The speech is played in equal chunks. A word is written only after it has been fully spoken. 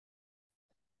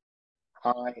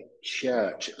Hi,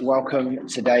 church. Welcome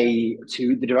today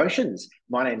to the Devotions.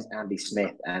 My name is Andy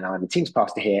Smith, and I'm the team's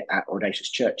pastor here at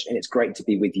Audacious Church, and it's great to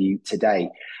be with you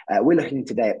today. We're looking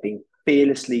today at being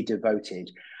fearlessly devoted,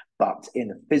 but in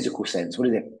the physical sense. What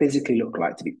does it physically look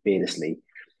like to be fearlessly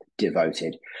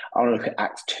devoted? I want to look at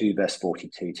Acts 2, verse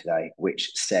 42 today,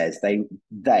 which says the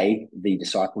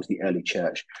disciples, the early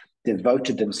church,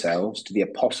 devoted themselves to the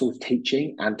apostles'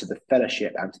 teaching and to the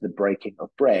fellowship and to the breaking of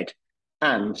bread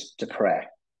and to prayer.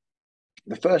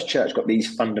 The first church got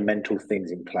these fundamental things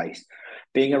in place: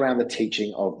 being around the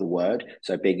teaching of the word,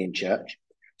 so being in church,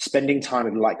 spending time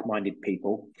with like-minded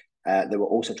people that were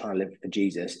also trying to live for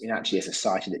Jesus in actually a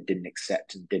society that didn't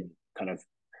accept and didn't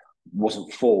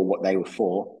wasn't for what they were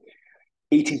for,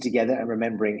 eating together and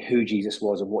remembering who Jesus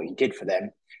was and what he did for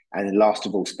them, and then last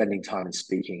of all, spending time and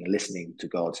speaking and listening to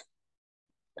God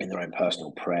in their own personal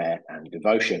prayer and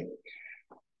devotion.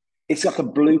 It's like a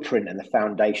blueprint and the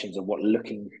foundations of what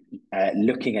looking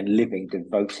and living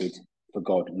devoted for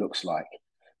God looks like.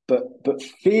 But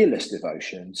fearless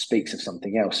devotion speaks of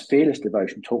something else. Fearless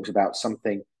devotion talks about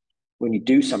something when you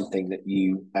do something that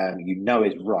you know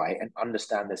is right and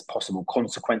understand there's possible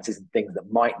consequences and things that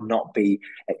might not be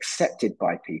accepted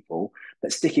by people,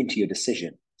 but sticking to your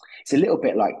decision. It's a little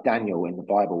bit like Daniel in the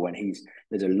Bible when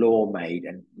there's a law made,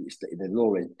 and the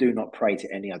law is do not pray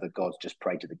to any other gods, just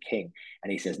pray to the king.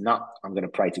 And he says, no, I'm going to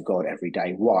pray to God every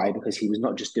day. Why? Because he was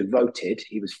not just devoted,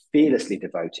 he was fearlessly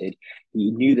devoted.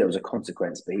 He knew there was a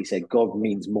consequence, but he said, God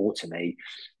means more to me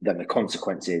than the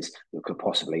consequences that could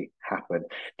possibly happen.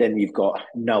 Then you've got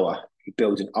Noah. He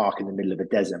builds an ark in the middle of a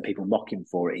desert and people mock him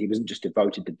for it. He wasn't just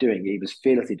devoted to doing it, he was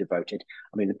fearlessly devoted.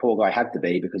 I mean, the poor guy had to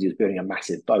be because he was building a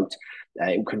massive boat.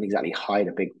 He couldn't exactly hide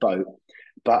a big boat.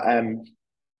 But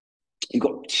you've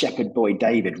got shepherd boy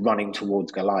David running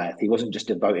towards Goliath. He wasn't just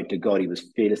devoted to God, he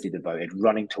was fearlessly devoted,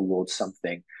 running towards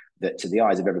something that to the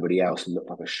eyes of everybody else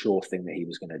looked like a sure thing that he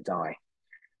was going to die.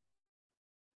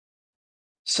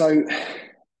 So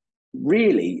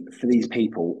really, for these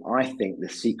people, I think the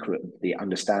secret, the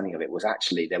understanding of it was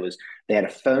actually they had a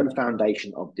firm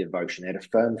foundation of devotion. They had a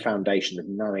firm foundation of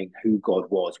knowing who God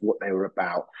was, what they were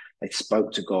about. They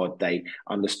spoke to God. They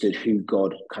understood who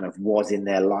God kind of was in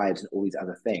their lives and all these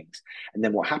other things. And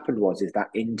then what happened is that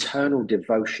internal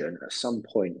devotion at some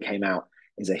point came out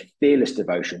as a fearless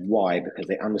devotion. Why? Because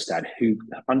they understood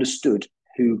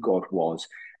who God was,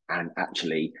 and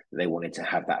actually they wanted to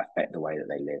have that affect the way that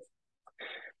they live.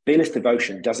 Fearless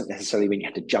devotion doesn't necessarily mean you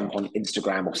have to jump on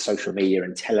Instagram or social media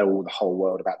and tell all the whole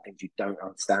world about things you don't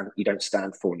understand, you don't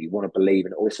stand for, and you want to believe,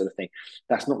 and all this sort of thing.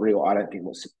 That's not really I don't think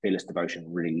what fearless devotion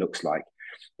really looks like.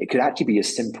 It could actually be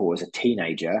as simple as a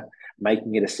teenager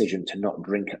making a decision to not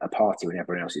drink at a party when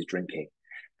everyone else is drinking.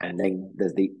 And then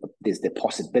there's the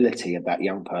possibility of that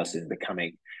young person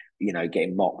becoming,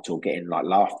 getting mocked or getting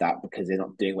laughed at because they're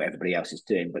not doing what everybody else is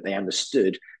doing, but they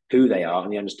understood who they are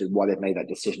and they understood why they've made that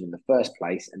decision in the first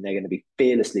place, and they're going to be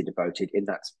fearlessly devoted in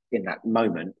that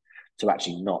moment to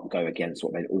actually not go against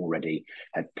what they already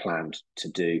had planned to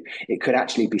do. It could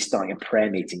actually be starting a prayer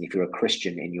meeting if you're a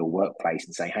Christian in your workplace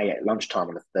and saying, hey, at lunchtime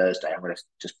on a Thursday, I'm going to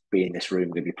just be in this room,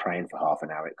 I'm going to be praying for half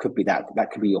an hour. It could be that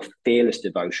could be your fearless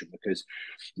devotion because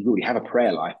you already have a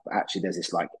prayer life, but actually there's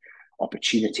this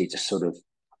opportunity to sort of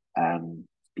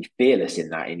be fearless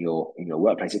in your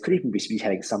workplace. It could even be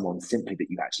telling someone simply that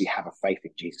you actually have a faith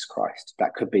in Jesus Christ.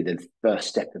 That could be the first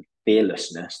step of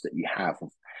fearlessness that you have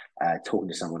of talking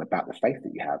to someone about the faith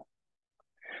that you have.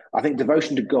 I think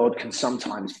devotion to God can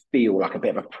sometimes feel like a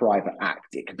bit of a private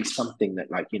act. It could be something that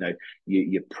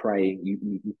you're praying,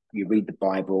 you read the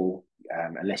Bible,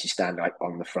 unless you stand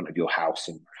on the front of your house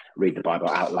and read the Bible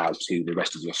out loud to the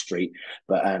rest of your street.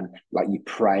 But you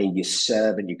pray, you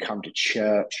serve, and you come to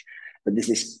church. But there's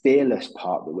this fearless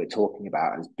part that we're talking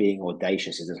about as being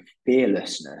audacious. Is a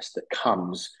fearlessness that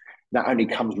not only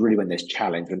comes really when there's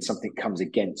challenge, when something comes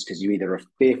against, because you either are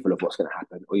fearful of what's going to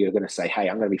happen, or you're going to say, hey,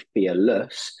 I'm going to be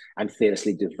fearless and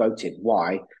fearlessly devoted.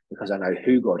 Why? Because I know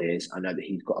who God is. I know that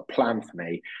he's got a plan for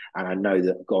me. And I know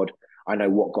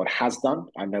what God has done.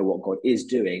 I know what God is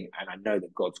doing. And I know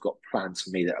that God's got plans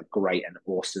for me that are great and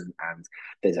awesome. And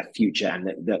there's a future. And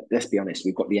that let's be honest,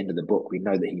 we've got the end of the book. We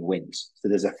know that he wins. So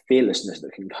there's a fearlessness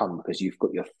that can come because you've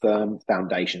got your firm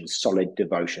foundation, solid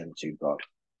devotion to God.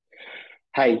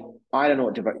 Hey, I don't know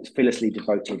what fearlessly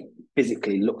devoted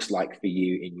physically looks like for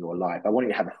you in your life. I want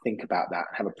you to have a think about that,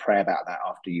 have a prayer about that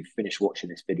after you've finished watching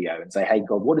this video and say, hey,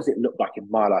 God, what does it look like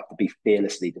in my life to be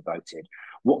fearlessly devoted?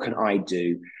 What can I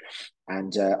do?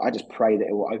 And I just pray that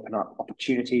it will open up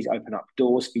opportunities, open up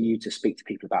doors for you to speak to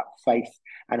people about faith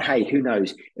And hey, who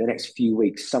knows, in the next few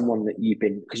weeks, someone that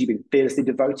because you've been fearlessly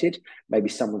devoted, maybe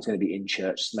someone's going to be in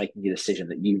church making a decision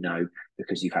that you know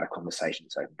because you've had a conversation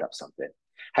that's opened up something.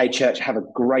 Hey, church, have a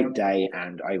great day,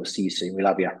 and I will see you soon. We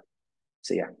love you.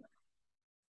 See ya.